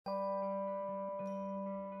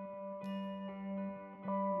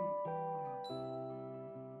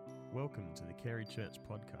Welcome to the Carey Church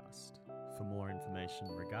podcast. For more information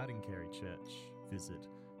regarding Carey Church, visit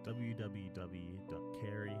www.carey.asn.au.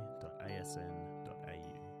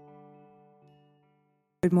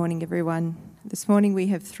 Good morning, everyone. This morning we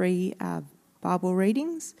have three Bible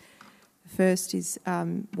readings. The first is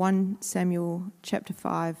 1 Samuel chapter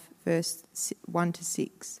 5, verse 1 to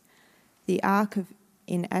 6. The ark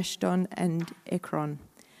in Ashdod and Ekron.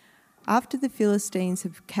 After the Philistines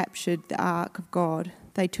have captured the ark of God,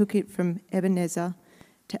 they took it from Ebenezer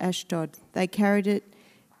to Ashdod. They carried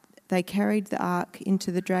the ark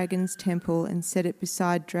into the dragon's temple and set it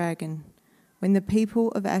beside Dragon. When the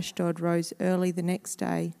people of Ashdod rose early the next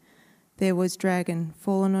day, there was Dragon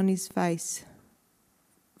fallen on his face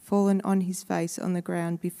on the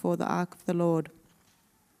ground before the ark of the Lord.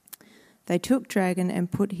 They took Dragon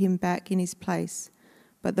and put him back in his place.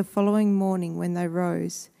 But the following morning when they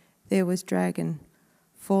rose, there was Dragon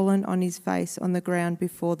fallen on his face on the ground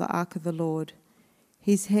before the ark of the Lord.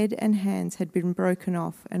 His head and hands had been broken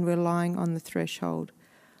off and were lying on the threshold.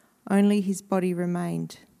 Only his body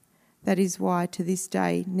remained. That is why to this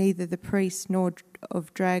day neither the priests nor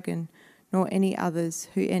of Dragon nor any others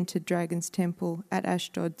who entered Dragon's temple at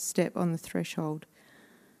Ashdod step on the threshold.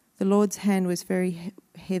 The Lord's hand was very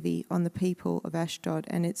heavy on the people of Ashdod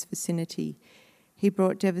and its vicinity. He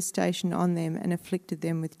brought devastation on them and afflicted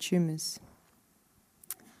them with tumours.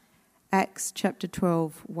 Acts chapter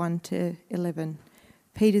 12, 1 to 11.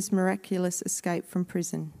 Peter's miraculous escape from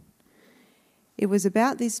prison. It was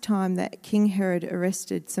about this time that King Herod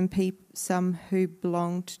arrested some who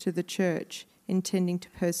belonged to the church, intending to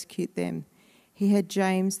persecute them. He had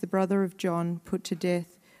James, the brother of John, put to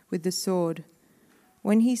death with the sword.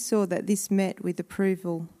 When he saw that this met with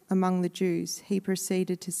approval among the Jews, he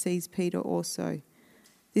proceeded to seize Peter also.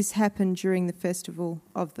 This happened during the festival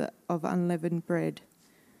of unleavened bread.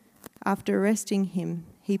 After arresting him,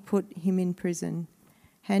 he put him in prison,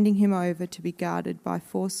 handing him over to be guarded by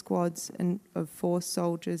 4 squads of 4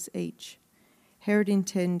 soldiers each. Herod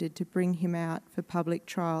intended to bring him out for public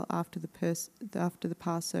trial after the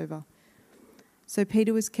Passover. So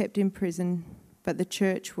Peter was kept in prison, but the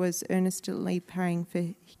church was earnestly praying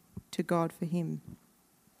to God for him.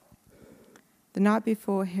 The night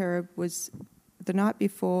before Herod was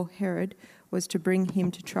to bring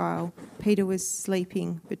him to trial, Peter was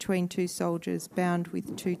sleeping between 2 soldiers bound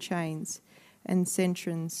with 2 chains, and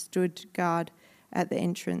sentries stood guard at the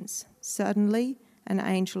entrance. Suddenly an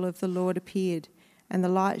angel of the Lord appeared, and the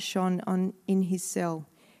light shone in his cell.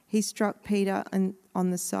 He struck Peter on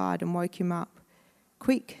the side and woke him up.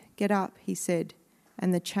 "Quick, get up," he said,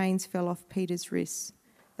 and the chains fell off Peter's wrists.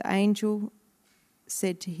 The angel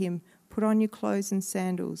said to him, "Put on your clothes and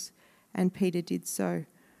sandals," and Peter did so.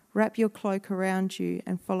 "Wrap your cloak around you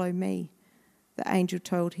and follow me," the angel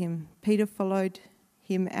told him. Peter followed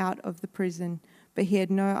him out of the prison, but he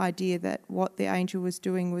had no idea that what the angel was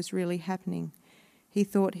doing was really happening. He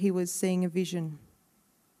thought he was seeing a vision.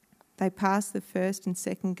 They passed the first and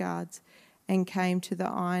second guards and came to the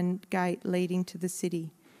iron gate leading to the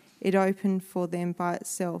city. It opened for them by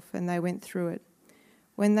itself, and they went through it.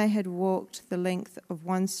 When they had walked the length of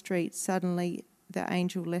one street, suddenly the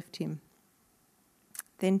angel left him.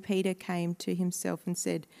 Then Peter came to himself and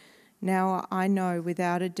said, "Now I know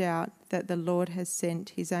without a doubt that the Lord has sent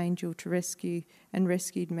his angel to rescued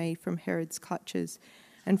me from Herod's clutches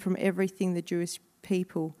and from everything the Jewish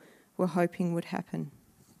people were hoping would happen."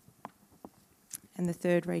 And the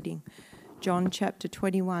third reading, John chapter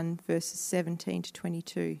 21, verses 17 to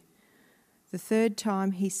 22. The third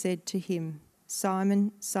time he said to him,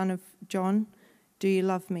 "Simon, son of John, do you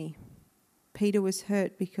love me?" Peter was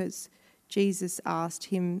hurt because Jesus asked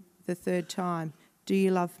him the third time, "Do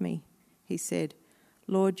you love me?" He said,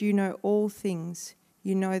 "Lord, you know all things.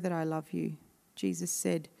 You know that I love you." Jesus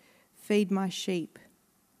said, "Feed my sheep.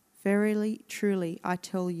 Verily, truly, I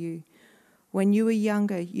tell you, when you were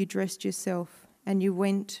younger, you dressed yourself and you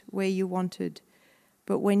went where you wanted.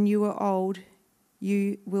 But when you are old,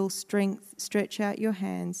 you will stretch out your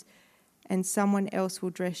hands, and someone else will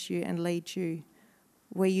dress you and lead you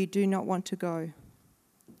where you do not want to go."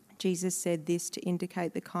 Jesus said this to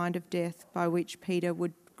indicate the kind of death by which Peter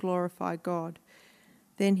would glorify God.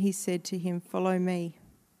 Then he said to him, "Follow me."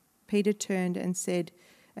 Peter turned and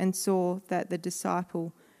saw that the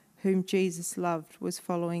disciple whom Jesus loved was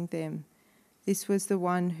following them. This was the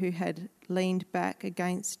one who had leaned back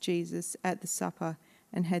against Jesus at the supper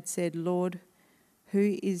and had said, "Lord,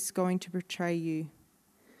 who is going to betray you?"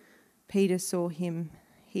 Peter saw him.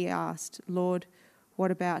 He asked, "Lord,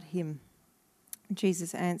 what about him?"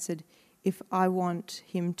 Jesus answered, "If I want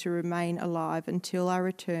him to remain alive until I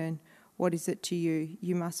return, what is it to you?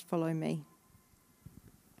 You must follow me."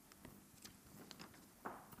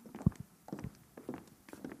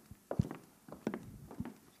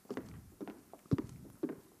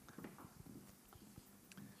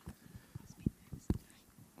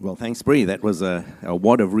 Well, thanks, Bree. That was a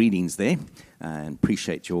wad of readings there, and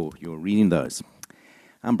appreciate your reading those.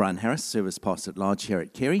 I'm Brian Harris, Service Pastor at Large here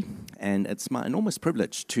at Carey, and it's my enormous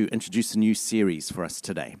privilege to introduce a new series for us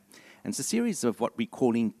today. And it's a series of what we're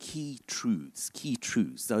calling key truths,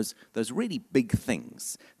 those really big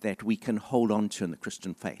things that we can hold on to in the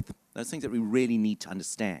Christian faith, those things that we really need to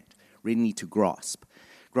understand, really need to grasp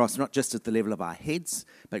not just at the level of our heads,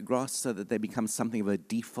 but grasp so that they become something of a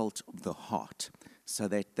default of the heart, so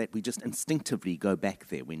that we just instinctively go back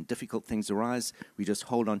there. When difficult things arise, we just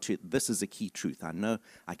hold on to it. This is a key truth. I know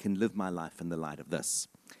I can live my life in the light of this.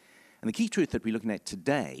 And the key truth that we're looking at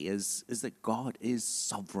today is that God is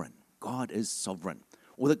sovereign. God is sovereign,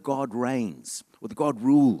 or that God reigns, or that God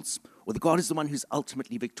rules, or that God is the one who's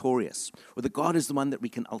ultimately victorious, or that God is the one that we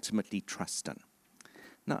can ultimately trust in.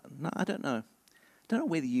 Now, I don't know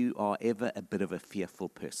whether you are ever a bit of a fearful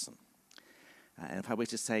person. And if I were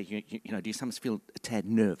to say, you know, do you sometimes feel a tad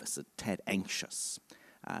nervous, a tad anxious?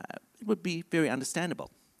 It would be very understandable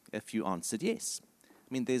if you answered yes. I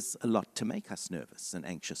mean, there's a lot to make us nervous and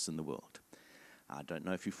anxious in the world. I don't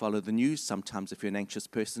know if you follow the news. Sometimes if you're an anxious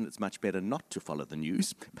person, it's much better not to follow the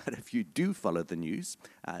news. But if you do follow the news,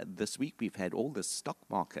 this week we've had all this stock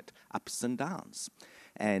market ups and downs.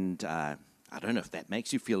 And I don't know if that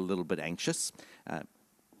makes you feel a little bit anxious.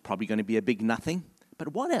 Probably going to be a big nothing.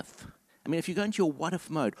 But what if? I mean, if you go into your what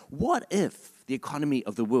if mode, what if the economy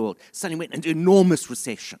of the world suddenly went into enormous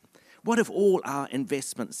recession? What if all our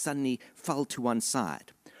investments suddenly fell to one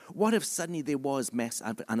side? What if suddenly there was mass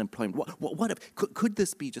unemployment? What if? Could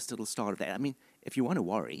this be just a little start of that? I mean, if you want to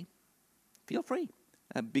worry, feel free,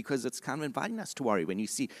 because it's kind of inviting us to worry when you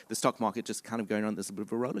see the stock market just kind of going on this bit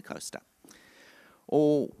of a roller coaster.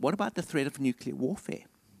 Or what about the threat of nuclear warfare?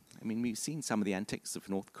 I mean, we've seen some of the antics of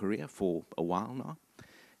North Korea for a while now.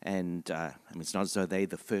 And I mean, it's not as though they're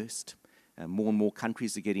the first. More and more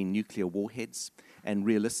countries are getting nuclear warheads. And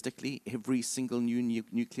realistically, every single new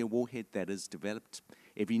nuclear warhead that is developed,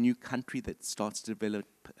 every new country that starts to develop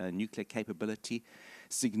nuclear capability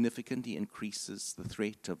significantly increases the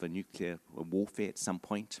threat of a nuclear warfare at some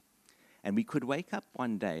point. And we could wake up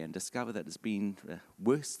one day and discover that it's been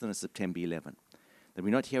worse than a September 11. That we're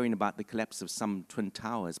not hearing about the collapse of some twin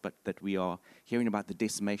towers, but that we are hearing about the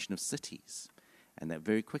decimation of cities. And that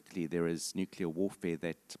very quickly there is nuclear warfare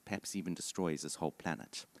that perhaps even destroys this whole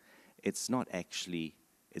planet. It's not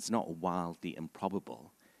wildly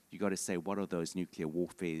improbable. You've got to say, what are those nuclear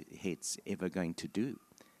warfare heads ever going to do?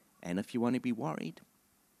 And if you want to be worried,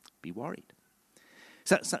 be worried.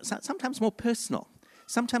 So sometimes more personal.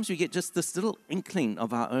 Sometimes we get just this little inkling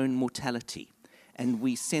of our own mortality, and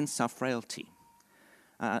we sense our frailty.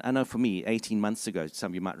 I know for me, 18 months ago,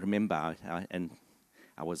 some of you might remember,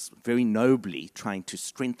 I was very nobly trying to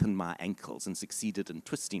strengthen my ankles and succeeded in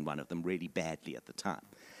twisting one of them really badly at the time.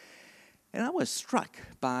 And I was struck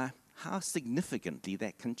by how significantly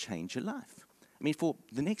that can change your life. I mean, for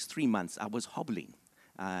the next 3 months, I was hobbling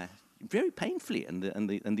very painfully in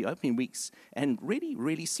the opening weeks, and really,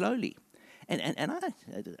 really slowly,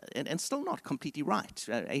 and still not completely right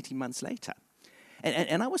 18 months later.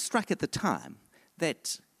 And I was struck at the time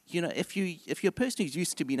that, you know, if you're a person who's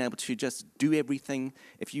used to being able to just do everything,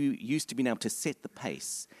 if you used to being able to set the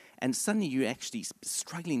pace, and suddenly you're actually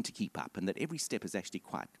struggling to keep up, and that every step is actually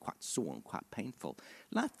quite sore and quite painful,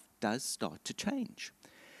 life does start to change.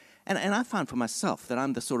 And I find for myself that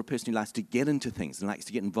I'm the sort of person who likes to get into things and likes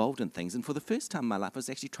to get involved in things. And for the first time in my life, I was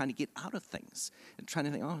actually trying to get out of things and trying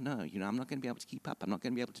to think, oh, no, you know, I'm not going to be able to keep up. I'm not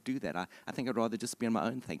going to be able to do that. I think I'd rather just be on my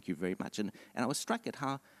own, thank you very much. And I was struck at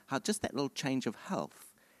how just that little change of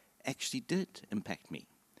health actually did impact me.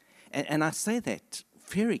 And I say that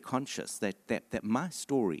very conscious that my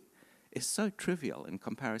story is so trivial in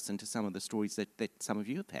comparison to some of the stories that some of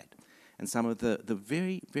you have had, and some of the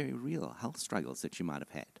very, very real health struggles that you might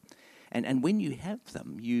have had. And when you have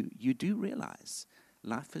them, you do realize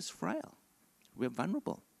life is frail. We're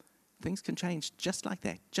vulnerable. Things can change just like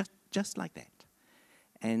that, just like that.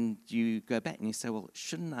 And you go back and you say, well,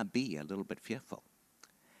 shouldn't I be a little bit fearful?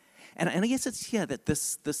 And I guess it's here that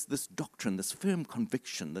this doctrine, this firm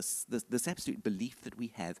conviction, this absolute belief that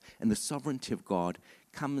we have in the sovereignty of God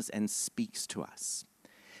comes and speaks to us.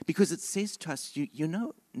 Because it says to us, you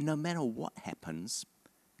know, no matter what happens,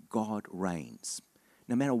 God reigns.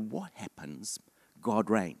 No matter what happens, God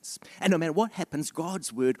reigns. And no matter what happens,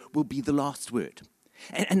 God's word will be the last word.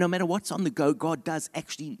 And no matter what's on the go, God does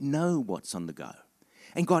actually know what's on the go.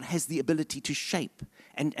 And God has the ability to shape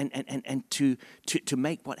and to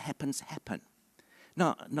make what happens happen.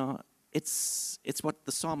 Now, it's what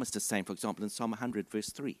the psalmist is saying, for example, in Psalm 100, verse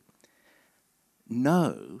 3.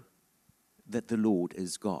 Know that the Lord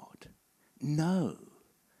is God. Know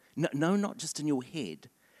No, not just in your head,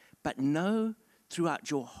 but know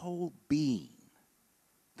throughout your whole being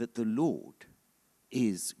that the Lord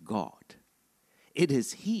is God. It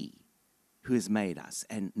is He who has made us,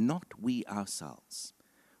 and not we ourselves.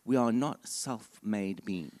 We are not self-made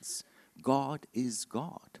beings. God is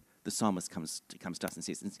God. The psalmist comes to us and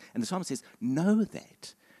says, and the psalmist says, know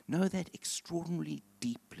that extraordinarily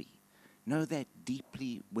deeply. Know that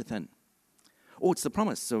deeply within. Or it's the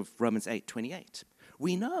promise of Romans 8:28.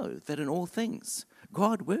 We know that in all things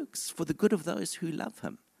God works for the good of those who love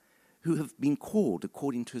Him, who have been called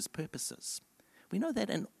according to His purposes. We know that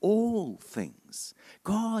in all things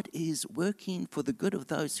God is working for the good of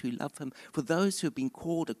those who love Him, for those who have been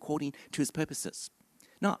called according to His purposes.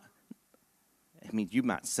 Now, I mean, you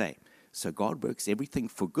might say, so God works everything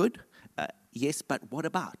for good? Yes, but what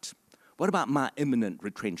about? What about my imminent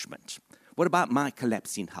retrenchment? What about my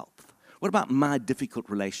collapsing health? What about my difficult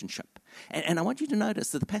relationship? And I want you to notice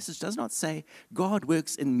that the passage does not say God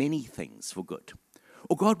works in many things for good,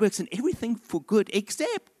 or God works in everything for good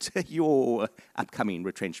except your upcoming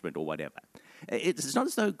retrenchment or whatever. It's not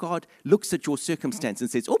as though God looks at your circumstance and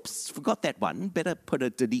says, oops, forgot that one, better put a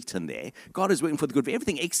delete in there. God is working for the good of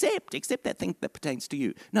everything except that thing that pertains to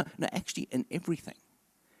you. No, actually in everything,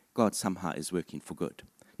 God somehow is working for good.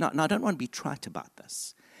 Now, I don't want to be trite about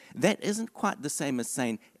this. That isn't quite the same as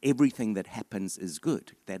saying everything that happens is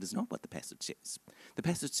good. That is not what the passage says. The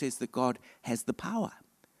passage says that God has the power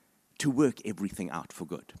to work everything out for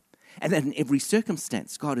good. And that in every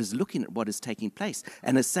circumstance, God is looking at what is taking place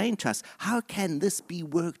and is saying to us, how can this be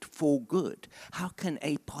worked for good? How can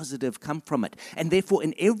a positive come from it? And therefore,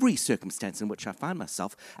 in every circumstance in which I find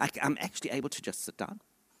myself, I'm actually able to just sit down,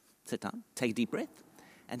 take a deep breath,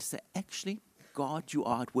 and say, actually, God, you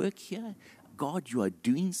are at work here. God, you are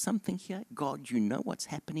doing something here. God, you know what's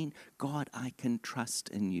happening. God, I can trust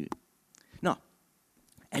in you. Now,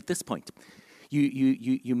 at this point,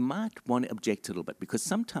 you might want to object a little bit, because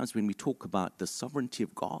sometimes when we talk about the sovereignty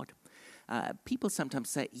of God, people sometimes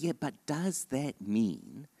say, yeah, but does that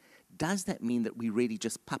mean that we really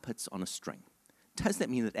just puppets on a string? Does that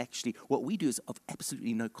mean that actually what we do is of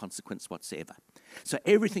absolutely no consequence whatsoever? So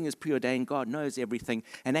everything is preordained, God knows everything,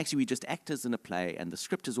 and actually we just actors in a play, and the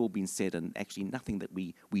script has all been said, and actually nothing that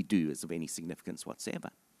we do is of any significance whatsoever.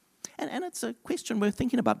 And it's a question worth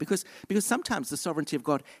thinking about, because sometimes the sovereignty of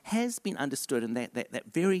God has been understood in that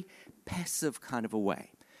very passive kind of a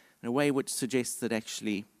way, in a way which suggests that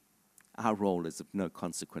actually our role is of no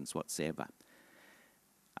consequence whatsoever.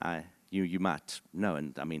 You might know,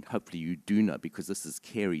 and I mean, hopefully you do know, because this is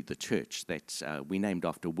Carey, the church that we named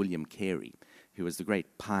after William Carey, who was the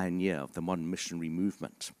great pioneer of the modern missionary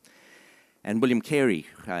movement. And William Carey,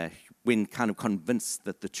 when kind of convinced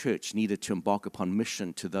that the church needed to embark upon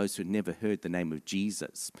mission to those who had never heard the name of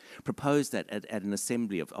Jesus, proposed that at an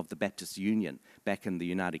assembly of the Baptist Union back in the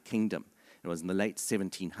United Kingdom. It was in the late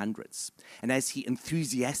 1700s. And as he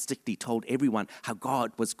enthusiastically told everyone how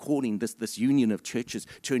God was calling this union of churches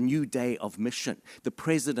to a new day of mission, the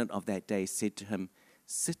president of that day said to him,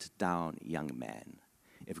 "Sit down, young man.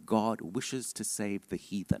 If God wishes to save the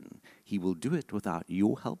heathen, He will do it without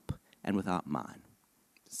your help and without mine.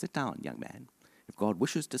 Sit down, young man. If God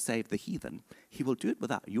wishes to save the heathen, He will do it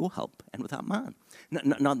without your help and without mine."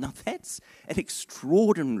 Now that's an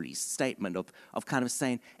extraordinary statement of kind of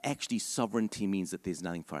saying, actually, sovereignty means that there's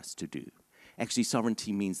nothing for us to do. Actually,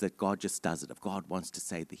 sovereignty means that God just does it. If God wants to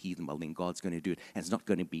save the heathen, well, then God's going to do it, and it's not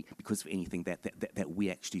going to be because of anything that we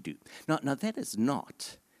actually do. Now that is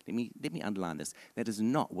not, let me underline this, that is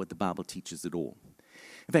not what the Bible teaches at all.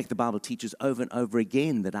 In fact, the Bible teaches over and over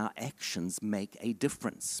again that our actions make a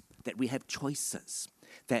difference, that we have choices,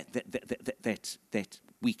 that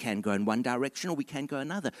we can go in one direction or we can go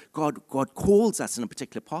another. God calls us in a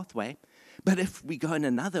particular pathway, but if we go in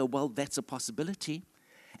another, well, that's a possibility,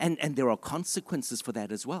 and there are consequences for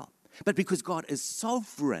that as well. But because God is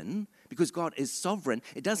sovereign,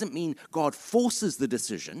 it doesn't mean God forces the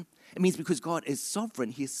decision. It means because God is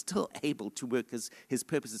sovereign, He is still able to work his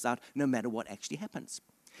purposes out no matter what actually happens.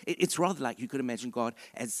 It's rather like you could imagine God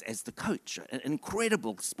as the coach, an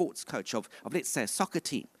incredible sports coach of, let's say, a soccer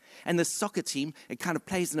team. And the soccer team, it kind of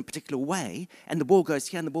plays in a particular way, and the ball goes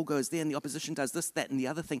here and the ball goes there, and the opposition does this, that, and the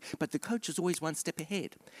other thing. But the coach is always one step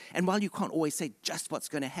ahead. And while you can't always say just what's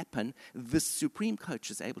going to happen, this supreme coach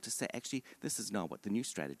is able to say, actually, this is not what the new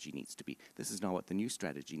strategy needs to be. This is not what the new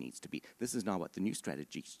strategy needs to be. This is not what the new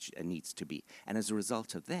strategy needs to be. And as a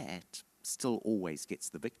result of that, still always gets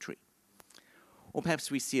the victory. Or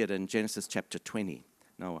perhaps we see it in Genesis chapter 20.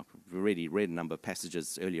 Now, we've already read a number of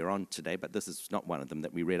passages earlier on today, but this is not one of them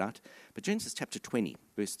that we read out. But Genesis chapter 20,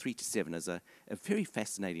 verse 3 to 7 is a very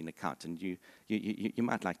fascinating account, and you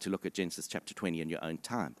might like to look at Genesis chapter 20 in your own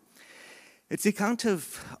time. It's the account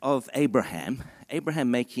of Abraham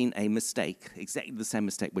making a mistake, exactly the same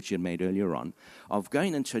mistake which he had made earlier on, of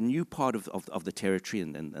going into a new part of the territory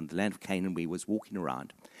and the land of Canaan where he was walking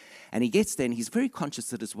around. And he gets there and he's very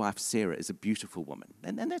conscious that his wife Sarah is a beautiful woman.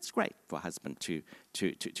 And that's great for a husband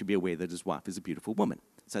to be aware that his wife is a beautiful woman.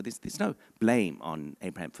 So there's no blame on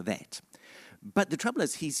Abraham for that. But the trouble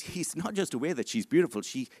is he's not just aware that she's beautiful,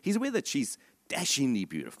 he's aware that she's dashingly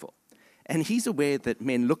beautiful. And he's aware that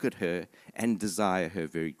men look at her and desire her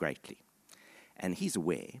very greatly. And he's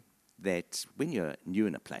aware that when you're new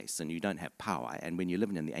in a place and you don't have power, and when you're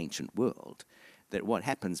living in the ancient world, that what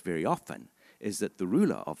happens very often is that the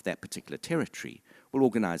ruler of that particular territory will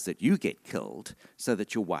organize that you get killed so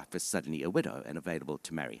that your wife is suddenly a widow and available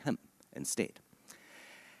to marry him instead.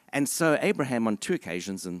 And so Abraham on 2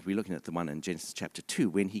 occasions, and we're looking at the one in Genesis chapter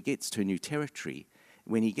 2, when he gets to a new territory,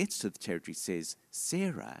 when he gets to the territory, says,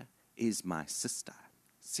 Sarah is my sister.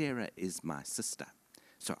 Sarah is my sister.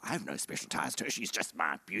 So I have no special ties to her. She's just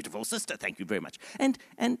my beautiful sister. Thank you very much. And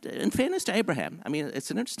in fairness to Abraham, I mean, it's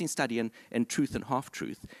an interesting study in truth and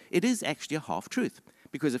half-truth. It is actually a half-truth.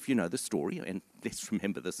 Because if you know the story, and let's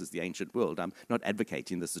remember this is the ancient world, I'm not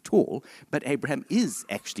advocating this at all, but Abraham is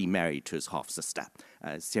actually married to his half-sister.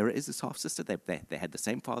 Sarah is his half-sister. They had the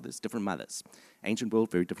same fathers, different mothers. Ancient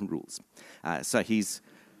world, very different rules. So he's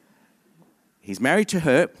married to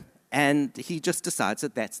her, and he just decides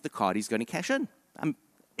that that's the card he's going to cash in.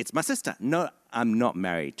 It's my sister. No, I'm not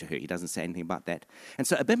married to her. He doesn't say anything about that. And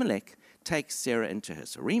so Abimelech takes Sarah into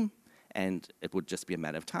his harem, and it would just be a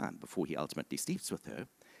matter of time before he ultimately sleeps with her.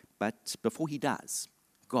 But before he does,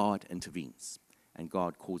 God intervenes, and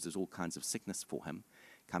God causes all kinds of sickness for him,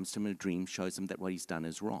 comes to him in a dream, shows him that what he's done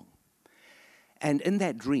is wrong. And in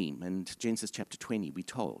that dream, in Genesis chapter 20, we're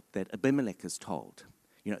told that Abimelech is told,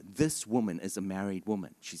 this woman is a married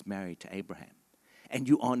woman. She's married to Abraham. And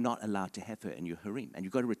you are not allowed to have her in your harem, and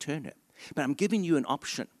you've got to return her. But I'm giving you an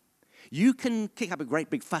option. You can kick up a great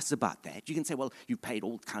big fuss about that. You can say, well, you've paid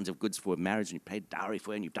all kinds of goods for a marriage, and you've paid dowry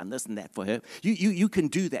for her, and you've done this and that for her. You can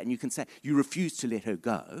do that, and you can say you refuse to let her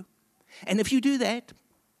go. And if you do that,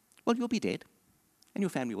 well, you'll be dead, and your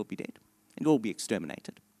family will be dead, and you'll all be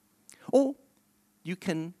exterminated. Or you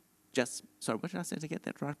can just, sorry, what did I say to get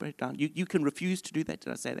that right breakdown? You can refuse to do that.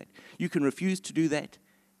 Did I say that? You can refuse to do that,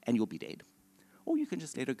 and you'll be dead. Or you can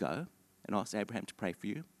just let her go and ask Abraham to pray for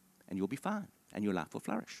you, and you'll be fine, and your life will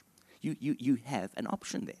flourish. You have an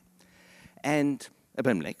option there. And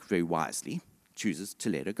Abimelech, very wisely, chooses to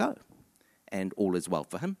let her go. And all is well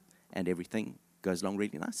for him, and everything goes along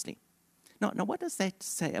really nicely. Now, what does that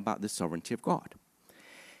say about the sovereignty of God?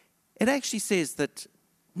 It actually says that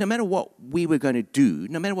no matter what we were going to do,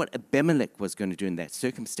 no matter what Abimelech was going to do in that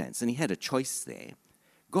circumstance, and he had a choice there,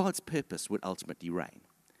 God's purpose would ultimately reign.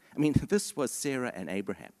 I mean, this was Sarah and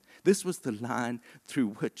Abraham. This was the line through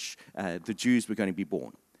which the Jews were going to be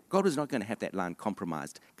born. God was not going to have that line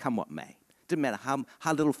compromised, come what may. It didn't matter how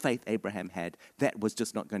little faith Abraham had, that was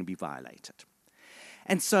just not going to be violated.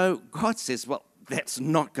 And so God says, well, that's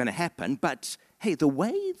not going to happen, but hey, the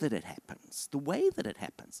way that it happens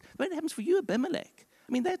for you, Abimelech,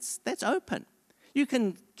 I mean, that's open. You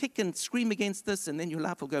can kick and scream against this, and then your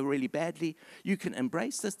life will go really badly. You can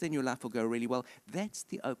embrace this, then your life will go really well. That's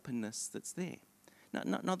the openness that's there.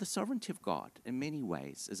 Now, the sovereignty of God, in many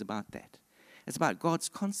ways, is about that. It's about God's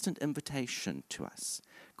constant invitation to us.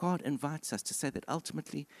 God invites us to say that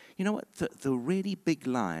ultimately, you know what, the really big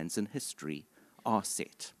lines in history are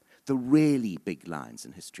set. The really big lines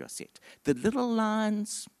in history are set. The little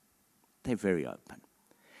lines, they're very open.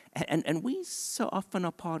 And we so often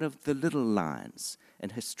are part of the little lines in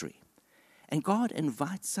history. And God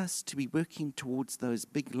invites us to be working towards those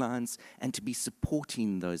big lines and to be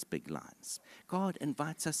supporting those big lines. God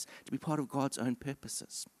invites us to be part of God's own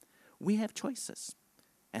purposes. We have choices.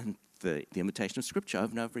 And the invitation of Scripture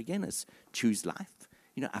over and over again is choose life.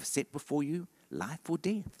 I've set before you life or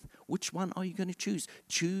death. Which one are you going to choose?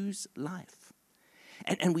 Choose life.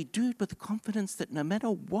 And we do it with the confidence that no matter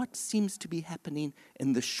what seems to be happening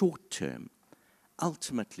in the short term,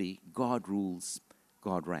 ultimately God rules,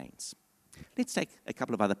 God reigns. Let's take a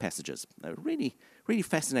couple of other passages, really, really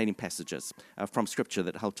fascinating passages from Scripture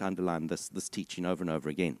that help to underline this teaching over and over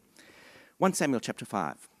again. 1 Samuel chapter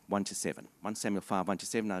 5, 1 to 7. 1 Samuel 5, 1 to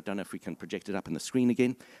 7. I don't know if we can project it up on the screen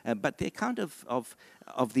again, but the account of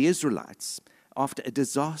the Israelites after a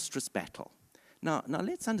disastrous battle. Now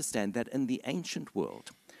let's understand that in the ancient world,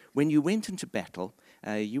 when you went into battle,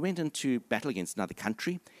 you went into battle against another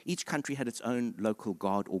country. Each country had its own local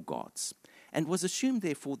god or gods. And was assumed,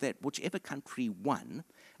 therefore, that whichever country won,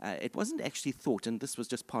 it wasn't actually thought, and this was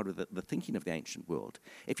just part of the thinking of the ancient world,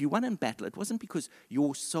 if you won in battle, it wasn't because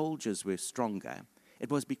your soldiers were stronger, it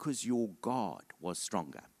was because your God was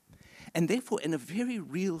stronger. And therefore, in a very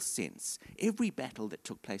real sense, every battle that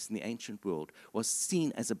took place in the ancient world was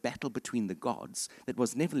seen as a battle between the gods that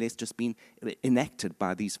was nevertheless just being enacted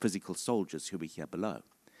by these physical soldiers who were here below.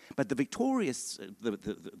 But the victorious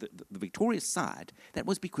side, that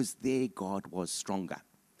was because their God was stronger.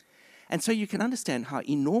 And so you can understand how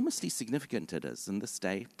enormously significant it is in this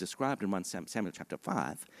day, described in 1 Samuel chapter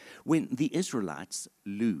 5, when the Israelites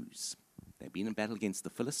lose. They've been in battle against the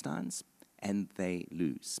Philistines, and they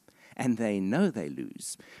lose. And they know they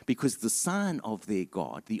lose because the sign of their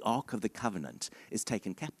God, the Ark of the Covenant, is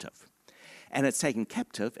taken captive. And it's taken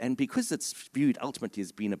captive, and because it's viewed ultimately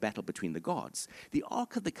as being a battle between the gods, the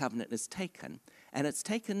Ark of the Covenant is taken, and it's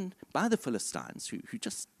taken by the Philistines, who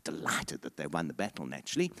just delighted that they won the battle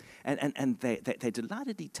naturally, and they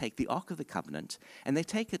delightedly take the Ark of the Covenant, and they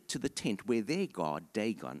take it to the tent where their god,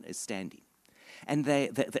 Dagon, is standing. And they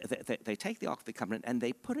take the Ark of the Covenant and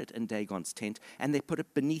they put it in Dagon's tent and they put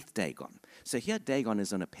it beneath Dagon. So here Dagon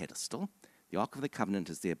is on a pedestal. The Ark of the Covenant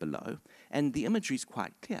is there below. And the imagery is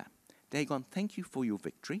quite clear. Dagon, thank you for your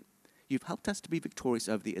victory. You've helped us to be victorious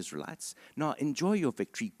over the Israelites. Now enjoy your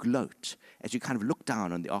victory, gloat, as you kind of look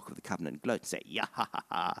down on the Ark of the Covenant, gloat, say, yeah, ha, ha,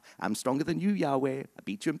 ha, I'm stronger than you, Yahweh. I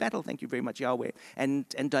beat you in battle, thank you very much, Yahweh. And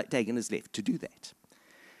Dagon is left to do that.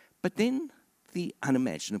 But then the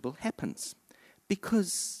unimaginable happens.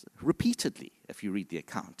 Because repeatedly, if you read the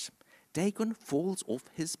account, Dagon falls off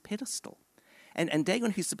his pedestal. And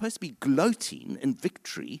Dagon, who's supposed to be gloating in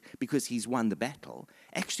victory because he's won the battle,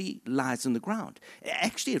 actually lies on the ground.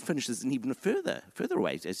 Actually, it finishes in even further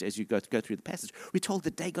away as you go through the passage. We're told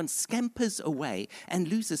that Dagon scampers away and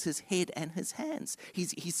loses his head and his hands.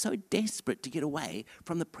 He's so desperate to get away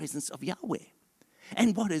from the presence of Yahweh.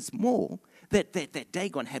 And what is more, that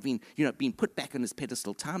Dagon, having been put back on his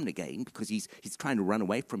pedestal time and again because he's trying to run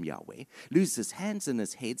away from Yahweh, loses his hands and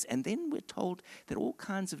his heads, and then we're told that all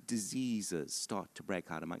kinds of diseases start to break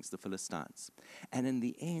out amongst the Philistines. And in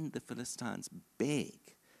the end, the Philistines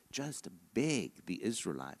just beg the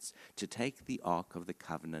Israelites to take the Ark of the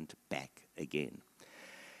Covenant back again.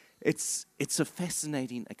 It's a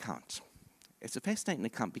fascinating account. It's a fascinating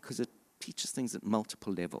account because it teaches things at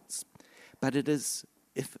multiple levels. But it is,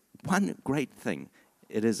 if one great thing,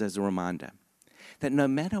 it is as a reminder that no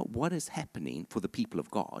matter what is happening for the people of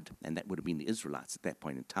God, and that would have been the Israelites at that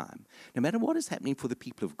point in time, no matter what is happening for the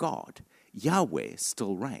people of God, Yahweh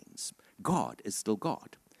still reigns. God is still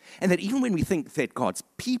God. And that even when we think that God's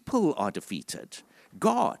people are defeated,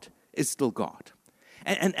 God is still God.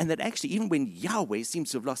 And that actually, even when Yahweh seems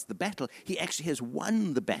to have lost the battle, he actually has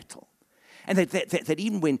won the battle. And that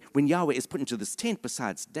even when Yahweh is put into this tent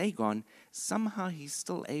besides Dagon, somehow he's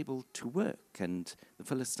still able to work. And the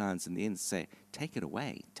Philistines in the end say, take it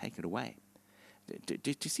away, take it away. Do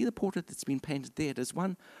you see the portrait that's been painted there? It is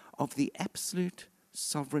one of the absolute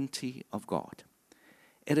sovereignty of God.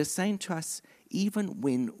 It is saying to us, even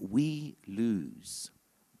when we lose,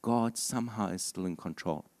 God somehow is still in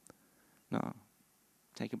control. Now,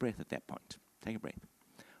 take a breath at that point. Take a breath.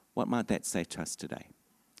 What might that say to us today?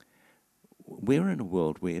 We're in a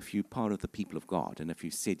world where if you're part of the people of God, and if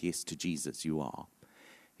you said yes to Jesus, you are.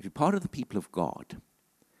 If you're part of the people of God,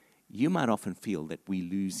 you might often feel that we're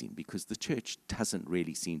losing because the church doesn't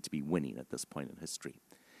really seem to be winning at this point in history.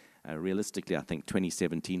 Realistically, I think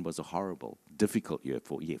 2017 was a horrible, difficult year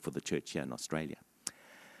for the church here in Australia.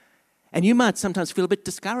 And you might sometimes feel a bit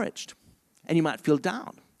discouraged, and you might feel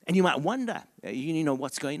down, and you might wonder,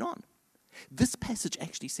 what's going on. This passage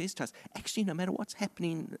actually says to us, actually, no matter what's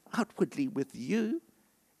happening outwardly with you,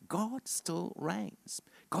 God still reigns.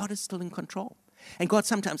 God is still in control. And God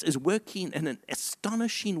sometimes is working in an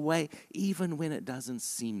astonishing way, even when it doesn't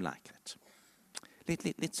seem like it.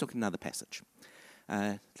 Let's look at another passage.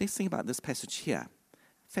 Let's think about this passage here.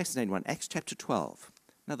 Fascinating one, Acts chapter 12.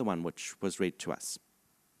 Another one which was read to us.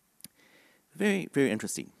 Very, very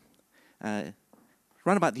interesting. Around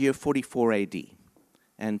about the year 44 AD.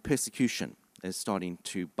 And persecution is starting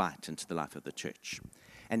to bite into the life of the church.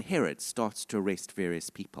 And Herod starts to arrest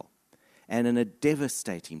various people. And in a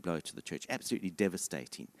devastating blow to the church, absolutely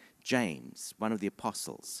devastating, James, one of the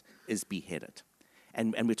apostles, is beheaded.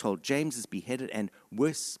 And we're told James is beheaded, and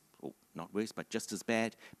worse, or not worse, but just as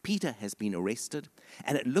bad, Peter has been arrested.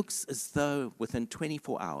 And it looks as though within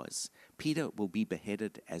 24 hours, Peter will be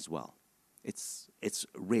beheaded as well. It's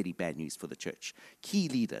really bad news for the church. Key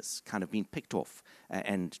leaders kind of been picked off,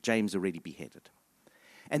 and James already beheaded.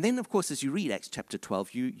 And then, of course, as you read Acts chapter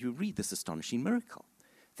 12, you read this astonishing miracle,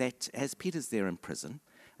 that as Peter's there in prison,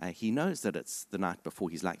 he knows that it's the night before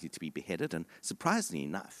he's likely to be beheaded, and surprisingly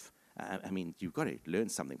enough, you've got to learn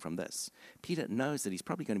something from this. Peter knows that he's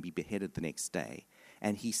probably going to be beheaded the next day,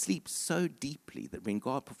 and he sleeps so deeply that when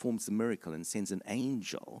God performs the miracle and sends an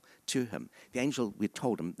angel to him, the angel, we're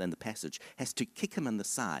told in the passage, has to kick him in the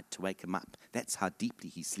side to wake him up. That's how deeply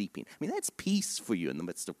he's sleeping. I mean, that's peace for you in the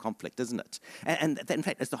midst of conflict, isn't it? And that, in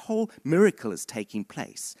fact, as the whole miracle is taking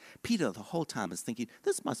place, Peter the whole time is thinking,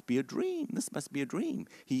 this must be a dream. This must be a dream.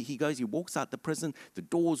 He walks out the prison, the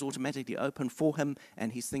doors automatically open for him,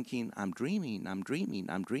 and he's thinking, I'm dreaming.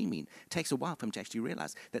 It takes a while for him to actually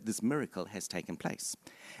realize that this miracle has taken place.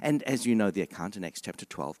 And as you know the account in Acts chapter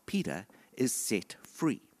 12, Peter is set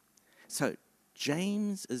free. So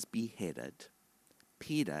James is beheaded,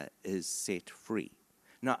 Peter is set free.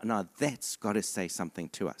 Now that's got to say something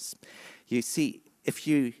to us. You see, if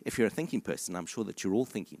you're a thinking person, I'm sure that you're all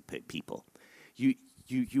thinking people, you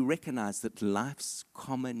recognize that life's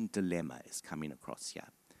common dilemma is coming across here.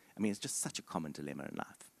 I mean, it's just such a common dilemma in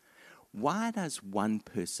life. Why does one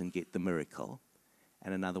person get the miracle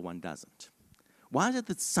and another one doesn't? Why is it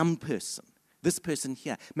that some person, this person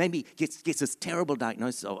here, maybe gets this terrible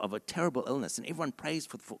diagnosis of a terrible illness, and everyone prays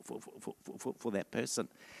for that person,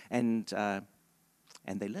 and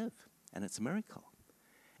they live, and it's a miracle.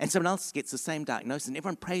 And someone else gets the same diagnosis, and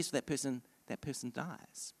everyone prays for that person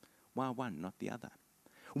dies. Why one, not the other?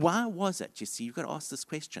 Why was it? You see, you've got to ask this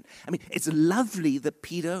question. I mean, it's lovely that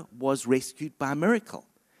Peter was rescued by a miracle,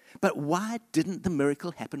 but why didn't the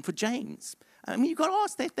miracle happen for James? I mean, you've got to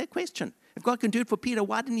ask that question. If God can do it for Peter,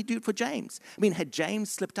 why didn't he do it for James? I mean, had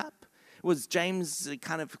James slipped up? Was James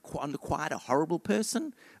kind of on the quiet a horrible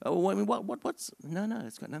person? No,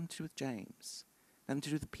 it's got nothing to do with James. Nothing to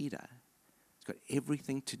do with Peter. It's got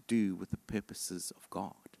everything to do with the purposes of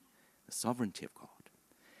God, the sovereignty of God.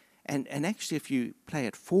 And actually, if you play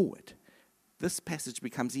it forward, this passage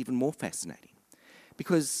becomes even more fascinating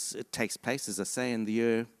because it takes place, as I say, in the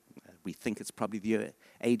year, we think it's probably the year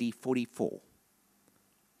AD 44.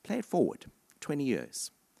 Play it forward, 20 years,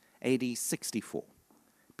 AD 64.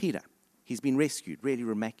 Peter, he's been rescued really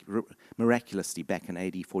miraculously back in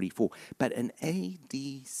AD 44. But in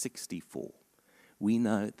AD 64, we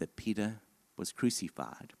know that Peter was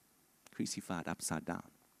crucified upside down.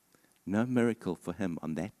 No miracle for him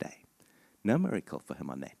on that day. No miracle for him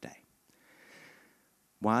on that day.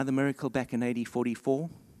 Why the miracle back in AD 44?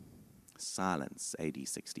 Silence, AD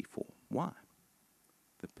 64. Why?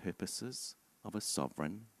 The purposes of a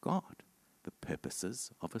sovereign God. The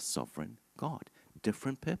purposes of a sovereign God.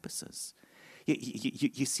 Different purposes.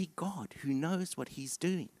 You see, God, who knows what he's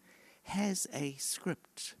doing, has a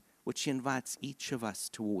script which he invites each of us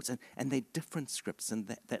towards. And they're different scripts, and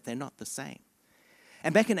that they're not the same.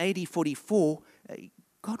 And back in AD 44,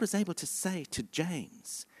 God was able to say to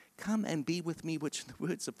James, come and be with me, which in the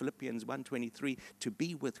words of Philippians 1:23, to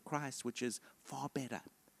be with Christ, which is far better.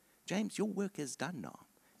 James, your work is done now.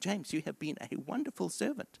 James, you have been a wonderful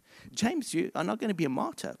servant. James, you are not going to be a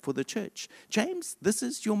martyr for the church. James, this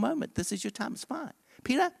is your moment. This is your time. It's fine.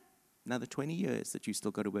 Peter, another 20 years that you still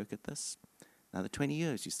got to work at this. Another 20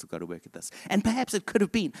 years, you still got to work at this. And perhaps it could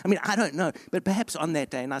have been, I don't know, but perhaps on that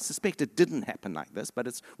day, and I suspect it didn't happen like this, but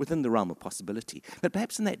it's within the realm of possibility. But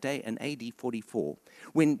perhaps in that day in AD 44,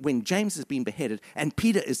 when James has been beheaded and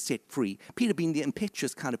Peter is set free, Peter being the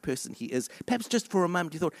impetuous kind of person he is, perhaps just for a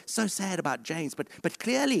moment he thought, so sad about James, but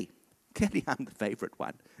clearly I'm the favorite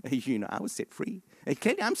one. I was set free.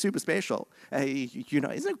 Clearly I'm super special.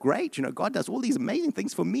 Isn't it great? God does all these amazing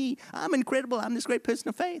things for me. I'm incredible. I'm this great person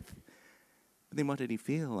of faith. But then what did he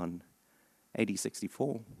feel on AD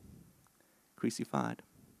 64? Crucified,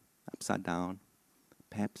 upside down,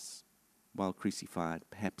 perhaps while crucified,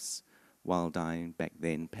 perhaps while dying back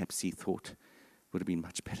then. Perhaps he thought it would have been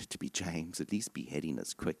much better to be James. At least beheading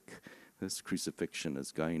is quick. This crucifixion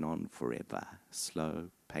is going on forever.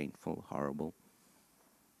 Slow, painful, horrible.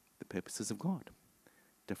 The purposes of God.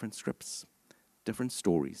 Different scripts, different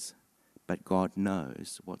stories. But God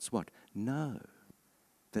knows what's what. Know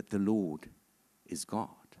that the Lord is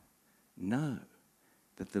God. Know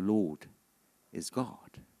that the Lord is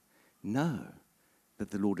God. Know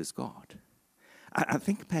that the Lord is God. I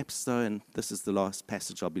think perhaps, though, and this is the last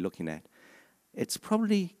passage I'll be looking at, it's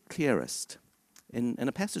probably clearest in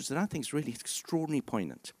a passage that I think is really extraordinarily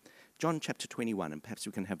poignant. John chapter 21, and perhaps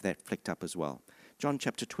we can have that flicked up as well. John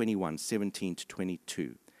chapter 21, 17 to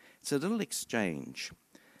 22. It's a little exchange.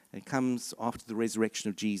 It comes after the resurrection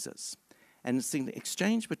of Jesus. And it's the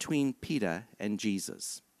exchange between Peter and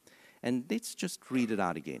Jesus. And let's just read it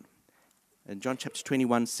out again. In John chapter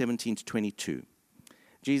 21, 17 to 22.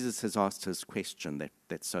 Jesus has asked his question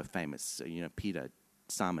that's so famous. Peter,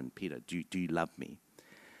 Simon, Peter, do you love me?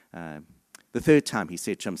 The third time he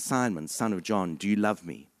said to him, Simon, son of John, do you love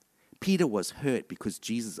me? Peter was hurt because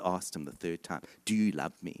Jesus asked him the third time, do you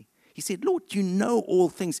love me? He said, Lord, you know all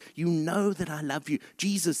things. You know that I love you.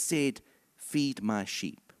 Jesus said, feed my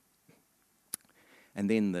sheep. And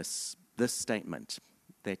then this statement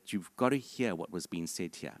that you've got to hear what was being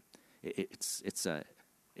said here. It's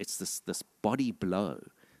this body blow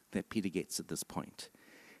that Peter gets at this point.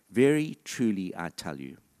 Very truly, I tell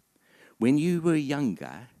you, when you were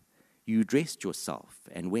younger, you dressed yourself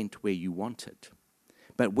and went where you wanted.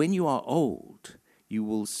 But when you are old, you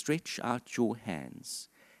will stretch out your hands,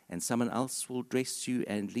 and someone else will dress you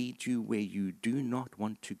and lead you where you do not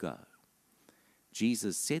want to go.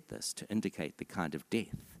 Jesus said this to indicate the kind of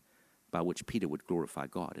death by which Peter would glorify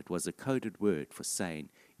God. It was a coded word for saying,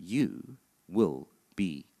 you will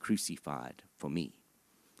be crucified for me.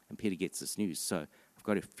 And Peter gets this news. So I've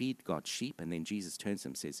got to feed God's sheep. And then Jesus turns to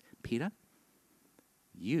him and says, Peter,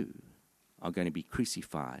 you are going to be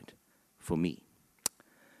crucified for me.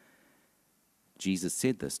 Jesus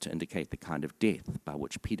said this to indicate the kind of death by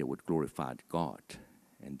which Peter would glorify God.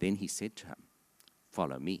 And then he said to him,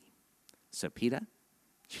 follow me. So Peter,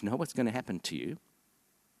 you know what's going to happen to you?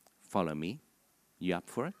 Follow me. You up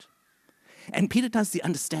for it? And Peter does the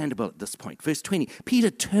understandable at this point. Verse 20, Peter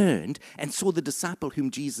turned and saw the disciple whom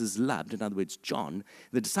Jesus loved, in other words, John,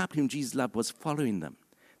 the disciple whom Jesus loved was following them.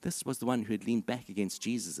 This was the one who had leaned back against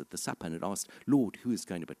Jesus at the supper and had asked, Lord, who is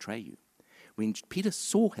going to betray you? When Peter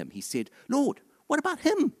saw him, he said, Lord, what about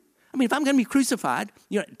him? I mean, if I'm going to be crucified,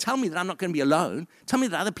 tell me that I'm not going to be alone. Tell me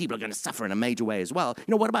that other people are going to suffer in a major way as well.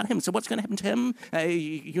 What about him? So what's going to happen to him?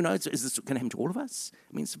 Is this going to happen to all of us?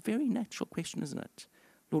 I mean, it's a very natural question, isn't it?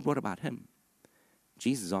 Lord, what about him?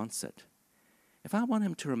 Jesus answered, if I want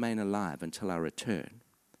him to remain alive until I return,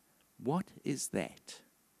 what is that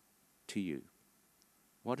to you?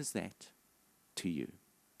 What is that to you?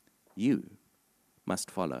 You must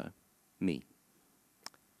follow me.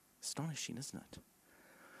 Astonishing, isn't it?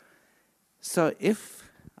 So if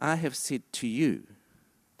I have said to you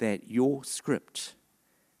that your script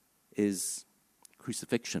is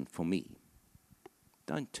crucifixion for me,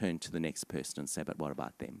 don't turn to the next person and say, but what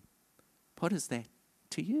about them? What is that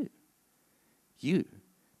to you? You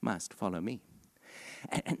must follow me.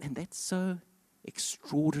 And that's so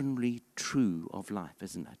extraordinarily true of life,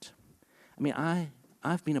 isn't it? I mean,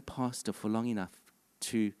 I've been a pastor for long enough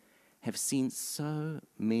to have seen so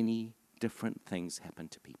many different things happen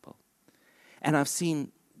to people. And I've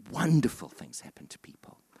seen wonderful things happen to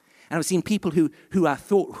people. And I've seen people who I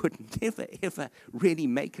thought would never, ever really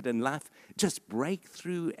make it in life just break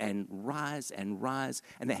through and rise, and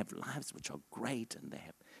they have lives which are great, and they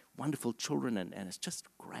have wonderful children, and it's just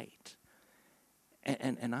great.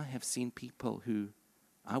 And I have seen people who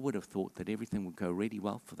I would have thought that everything would go really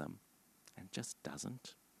well for them, and just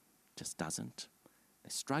doesn't. They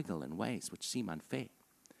struggle in ways which seem unfair.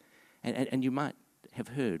 And you might have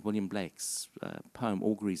heard William Blake's poem,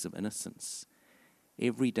 Auguries of Innocence.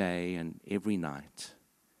 Every day and every night,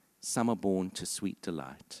 some are born to sweet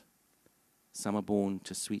delight. Some are born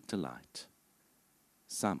to sweet delight.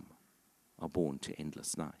 Some are born to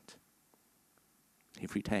endless night.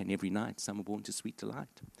 Every day and every night, some are born to sweet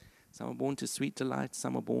delight. Some are born to sweet delight.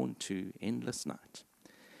 Some are born to endless night.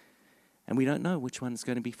 And we don't know which one's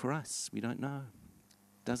going to be for us. We don't know.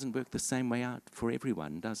 It doesn't work the same way out for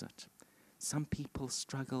everyone, does it? Some people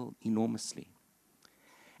struggle enormously.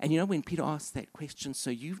 And when Peter asked that question, so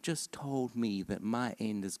you've just told me that my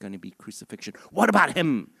end is going to be crucifixion. What about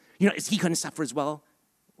him? Is he going to suffer as well?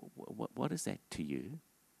 What is that to you?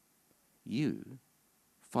 You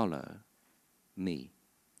follow me.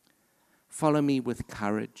 Follow me with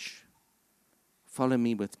courage. Follow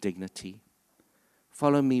me with dignity.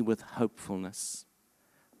 Follow me with hopefulness.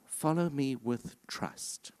 Follow me with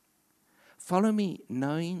trust. Follow me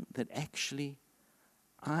knowing that actually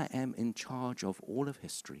I am in charge of all of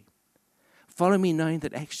history. Follow me knowing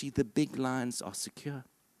that actually the big lines are secure.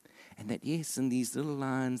 And that yes, in these little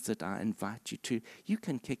lines that I invite you to, you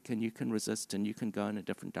can kick and you can resist and you can go in a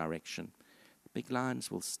different direction. The big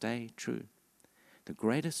lines will stay true. The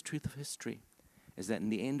greatest truth of history is that in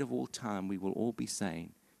the end of all time, we will all be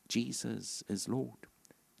saying, Jesus is Lord.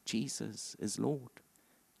 Jesus is Lord.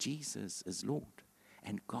 Jesus is Lord.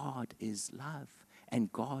 And God is love.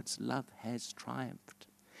 And God's love has triumphed.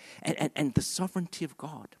 And the sovereignty of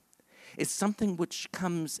God is something which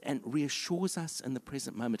comes and reassures us in the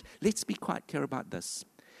present moment. Let's be quite clear about this.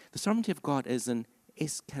 The sovereignty of God is an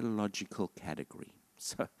eschatological category.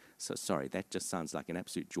 So sorry, that just sounds like an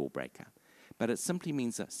absolute jawbreaker. But it simply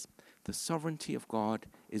means this. The sovereignty of God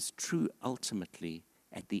is true ultimately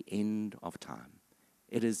at the end of time.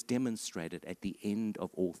 It is demonstrated at the end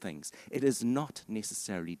of all things. It is not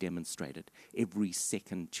necessarily demonstrated every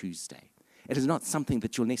second Tuesday. It is not something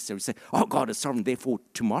that you'll necessarily say, oh, God is sovereign, therefore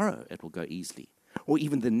tomorrow it will go easily. Or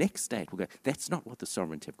even the next day it will go. That's not what the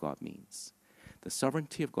sovereignty of God means. The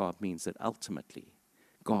sovereignty of God means that ultimately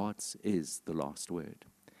God's is the last word.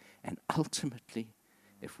 And ultimately,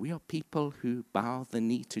 if we are people who bow the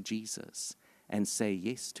knee to Jesus and say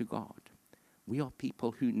yes to God, we are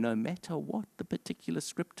people who, no matter what the particular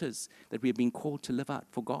scriptures that we have been called to live out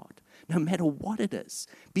for God, no matter what it is,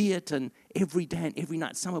 be it an every day and every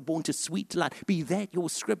night, some are born to sweet delight, be that your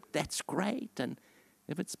script, that's great. And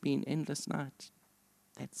if it's been endless night,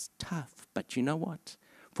 that's tough. But you know what?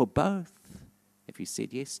 For both, if you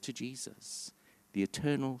said yes to Jesus, the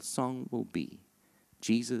eternal song will be,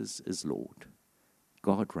 Jesus is Lord.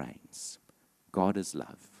 God reigns. God is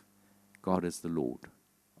love. God is the Lord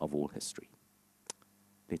of all history.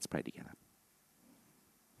 Let's pray together.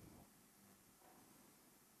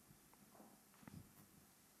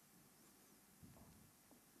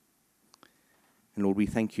 And Lord, we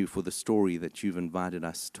thank you for the story that you've invited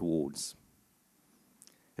us towards.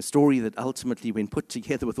 A story that ultimately, when put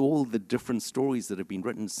together with all the different stories that have been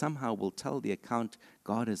written, somehow will tell the account,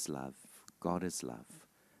 God is love, God is love,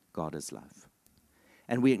 God is love.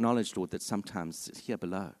 And we acknowledge, Lord, that sometimes here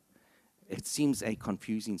below, it seems a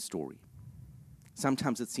confusing story.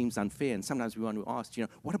 Sometimes it seems unfair, and sometimes we want to ask,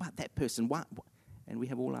 what about that person? Why? And we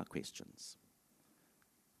have all our questions.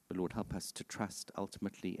 But Lord, help us to trust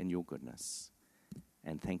ultimately in your goodness.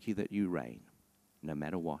 And thank you that you reign, no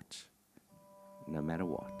matter what, no matter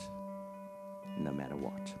what, no matter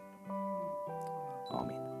what.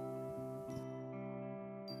 Amen.